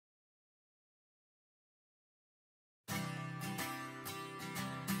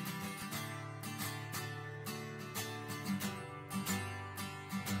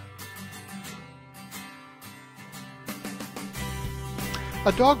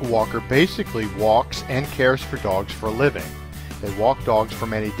A dog walker basically walks and cares for dogs for a living. They walk dogs for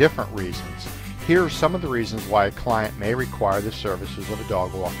many different reasons. Here are some of the reasons why a client may require the services of a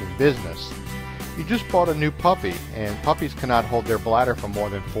dog walking business. You just bought a new puppy, and puppies cannot hold their bladder for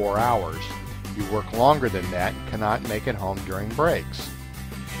more than 4 hours. You work longer than that and cannot make it home during breaks.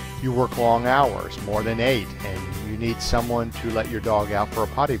 You work long hours, more than 8, and you need someone to let your dog out for a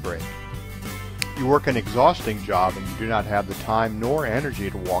potty break. You work an exhausting job and you do not have the time nor energy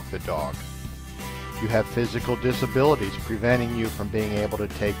to walk the dog. You have physical disabilities preventing you from being able to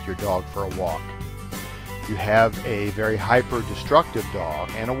take your dog for a walk. You have a very hyper-destructive dog,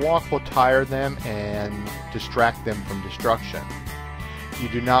 and a walk will tire them and distract them from destruction. You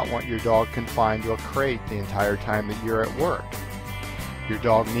do not want your dog confined to a crate the entire time that you're at work. Your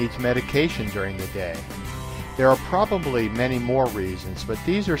dog needs medication during the day. There are probably many more reasons, but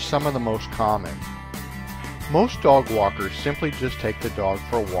these are some of the most common. Most dog walkers simply just take the dog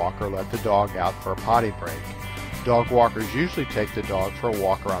for a walk or let the dog out for a potty break. Dog walkers usually take the dog for a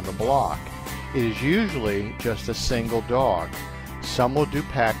walk around the block. It is usually just a single dog. Some will do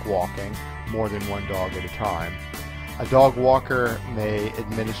pack walking, more than one dog at a time. A dog walker may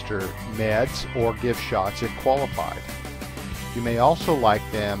administer meds or give shots if qualified. You may also like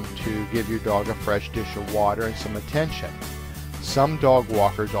them to give your dog a fresh dish of water and some attention. Some dog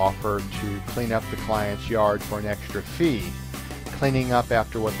walkers offer to clean up the client's yard for an extra fee. Cleaning up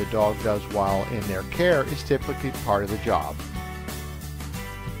after what the dog does while in their care is typically part of the job.